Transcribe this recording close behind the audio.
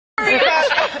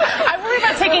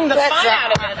taking the fun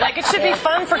out of it. Like, it should be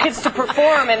fun for kids to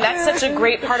perform, and that's such a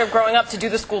great part of growing up, to do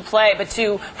the school play. But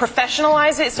to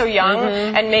professionalize it so young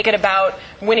and make it about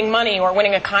winning money or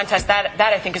winning a contest, that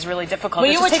I think is really difficult.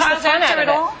 Were you a child actor at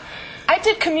all? I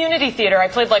did community theater. I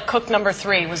played like cook number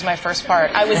 3 was my first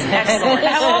part. I was excellent.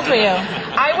 How old were you?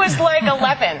 I was like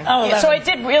 11. Oh, 11. So I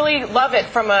did really love it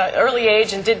from an early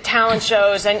age and did talent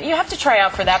shows. And you have to try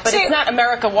out for that, but it's not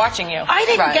America watching you. I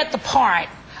didn't get the part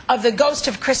of the Ghost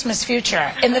of Christmas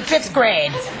Future in the 5th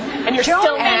grade. And you're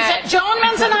still mad. Joan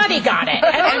Manzanotti got it. And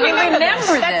I remember this.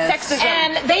 That's sexism.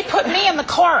 And they put me in the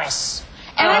chorus.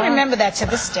 And I remember that to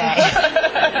this day.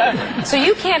 So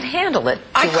you can't handle it.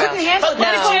 I couldn't handle it.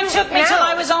 It took me till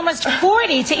I was almost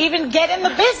 40 to even get in the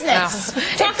business.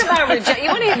 Talk about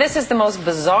rejection. This is the most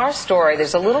bizarre story.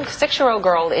 There's a little 6-year-old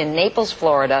girl in Naples,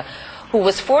 Florida, who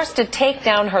was forced to take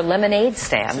down her lemonade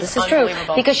stand. This is true.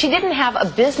 Because she didn't have a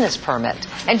business permit.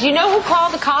 And do you know who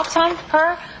called the cops on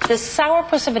her? This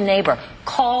sourpuss of a neighbor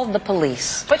called the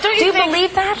police. But don't do you think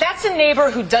believe that? That's a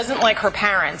neighbor who doesn't like her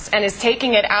parents and is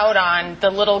taking it out on the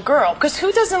little girl. Because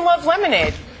who doesn't love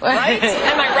lemonade? Right?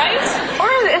 Am I right? Or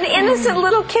an innocent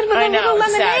little kid with a little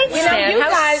lemonade stand. You know,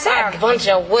 you guys are a bunch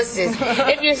of wusses.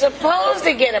 If you're supposed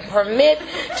to get a permit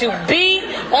to be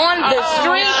on the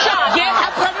street, get a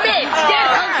permit.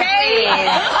 Okay?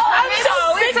 I'm so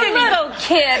sick of you. Little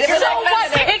kid. So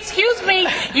what? Excuse me,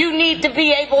 you need to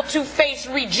be able to face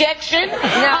rejection.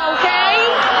 Okay?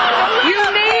 You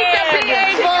need to be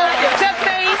able to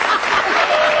face.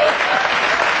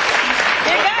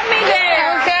 You got me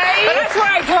there. Okay? But that's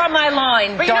where I draw my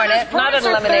line. But darn it, not at a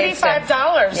lemonade stand.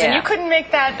 $35, and you couldn't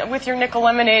make that with your nickel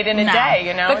lemonade in a day.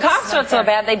 You know, the cops weren't so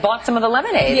bad. They bought some of the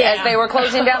lemonade as they were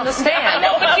closing down the stand. I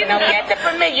know, but you don't get the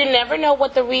permit. You never know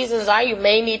what the reasons are. You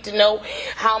may need to know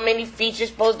how many feet you're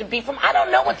supposed to be from. I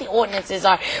don't know what the ordinances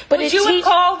are. But would you have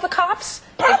called the cops?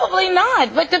 Probably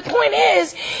not. But the point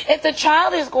is, if the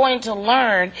child is going to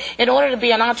learn, in order to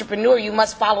be an entrepreneur, you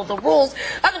must follow the rules.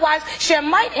 Otherwise, she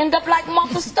might end up like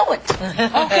Martha Stewart.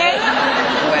 Okay?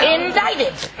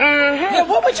 Indicted. Yeah,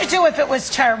 what would you do if it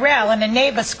was Tyrell and a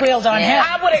neighbor squealed on him?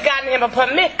 I would have gotten him a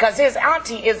permit because his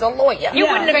auntie is a lawyer. You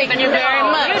wouldn't have Thank you very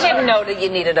much. You didn't know that you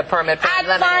needed a permit for I'd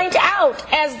lemonade. find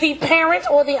out. As the parent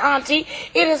or the auntie,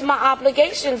 it is my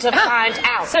obligation to find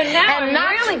out. So now I'm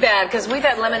really bad because we've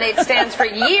had lemonade stands for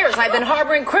years. I've been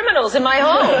harboring criminals in my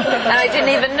home, and I didn't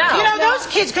even know. You know, those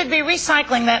kids could be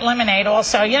recycling that lemonade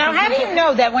also. You know, how do you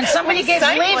know that when somebody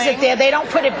leaves it there, they don't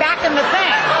put it back in the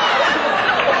thing?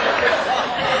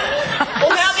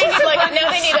 Well, now they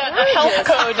need a health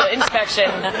code inspection.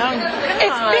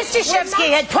 If Mr. Shevsky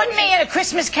had put me in A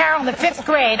Christmas Carol in the 5th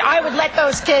grade, I would let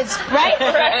those kids, sell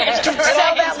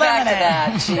that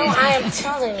lemonade. No, I am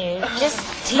telling you, just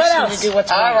teach them to do what's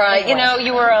right. All right, you know,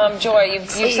 you were, Joy, you've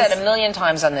said a million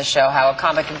times on this show how a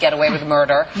comic can get away with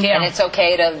murder, and it's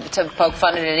okay to poke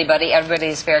fun at anybody,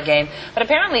 everybody's fair game. But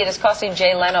apparently it is costing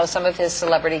Jay Leno some of his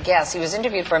celebrity guests. He was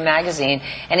interviewed for a magazine,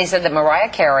 and he said that Mariah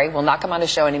Carey will not come on his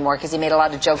show anymore because he made a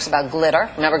lot of jokes about glitter.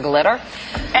 Remember glitter?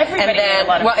 Everybody made a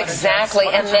lot of well, exactly.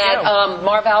 And that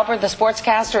Marv Albert, the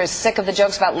sportscaster, is sick of the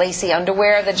jokes about lacy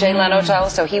underwear that Jay Leno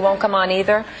tells, so he won't come on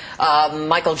either.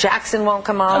 Michael Jackson won't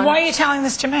come on. Why are you telling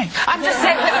this to me? I'm just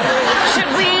saying,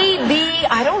 should we be,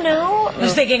 I don't know. I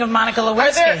was thinking of Monica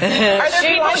Lewinsky. Are there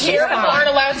people here who aren't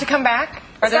allowed to come back?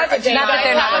 Not that they're not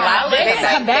allowed. They can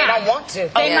come back. They don't want to.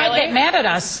 They might get mad at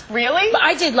us. Really? But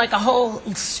I did like a whole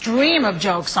stream of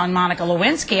jokes on Monica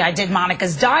Lewinsky. I did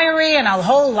Monica's Diary and a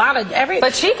whole lot of everything.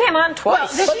 But she came on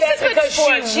twice. But that's because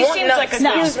she seems like a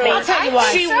I'll tell you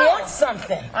why. She wants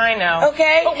something. I know.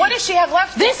 Okay? But what does she have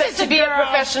left? This is to be a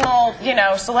professional,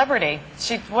 celebrity.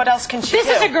 What else can she do?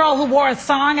 This is a girl who wore a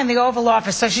thong in the Oval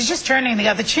Office, so she's just turning the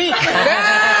other cheek. Nice.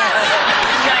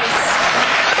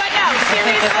 But no,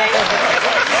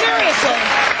 seriously,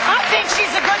 I think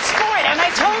she's a good sport, and I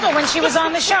told her when she was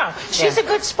on the show, she's a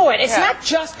good sport. It's not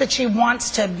just that she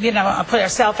wants to, put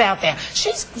herself out there. She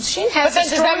has But then a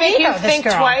does strong that make you ego, this think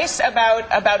girl. twice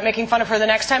about making fun of her the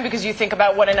next time because you think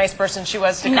about what a nice person she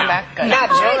was to come back? Good. Not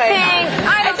Joy.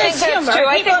 I don't think that's humor. true.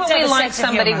 I People think when we have a like sense of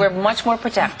somebody, humor. we're much more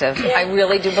protective. I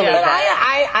really do believe But that.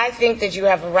 I think that you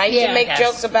have a right to make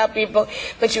jokes about people,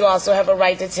 but you also have a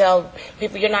right to tell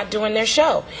people you're not doing their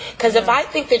show. Because if I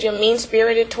think that you're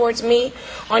mean-spirited towards me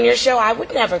on your show, I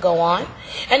would never go on.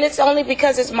 And it's only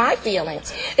because it's my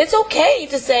feelings. It's okay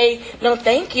to say, no,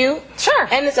 thank you. Sure.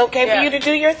 And it's okay for you to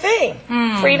do your thing.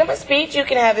 Freedom of speech, you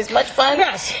can have as much fun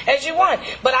as you want.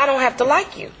 But I don't have to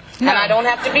like you. and I don't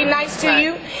have to be nice to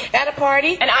you at a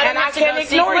party, and I don't have to can go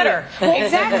see ignore you. glitter.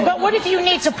 Exactly. But what if you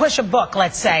need to push a book,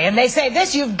 let's say, and they say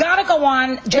this, you've got to go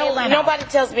on Joe Leno. Nobody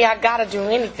tells me I gotta do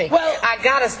anything. Well, I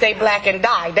gotta stay black and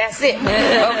die. That's it.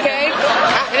 Okay?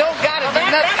 I don't gotta do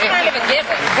nothing. That's kind of a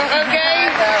given. Okay?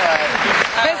 All right.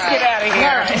 Let's get out of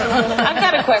here. I've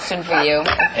got a question for you,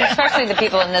 especially the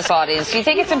people in this audience. Do you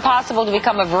think it's impossible to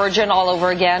become a virgin all over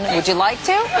again? Would you like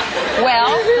to? Well,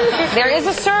 there is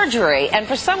a surgery, and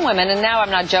for some women, and now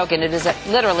I'm not joking, it is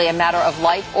literally a matter of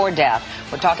life or death.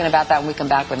 We're talking about that when we come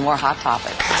back with more Hot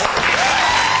Topics.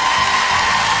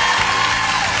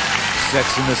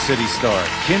 Sex and the City star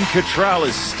Kim Cattrall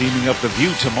is steaming up The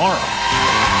View tomorrow.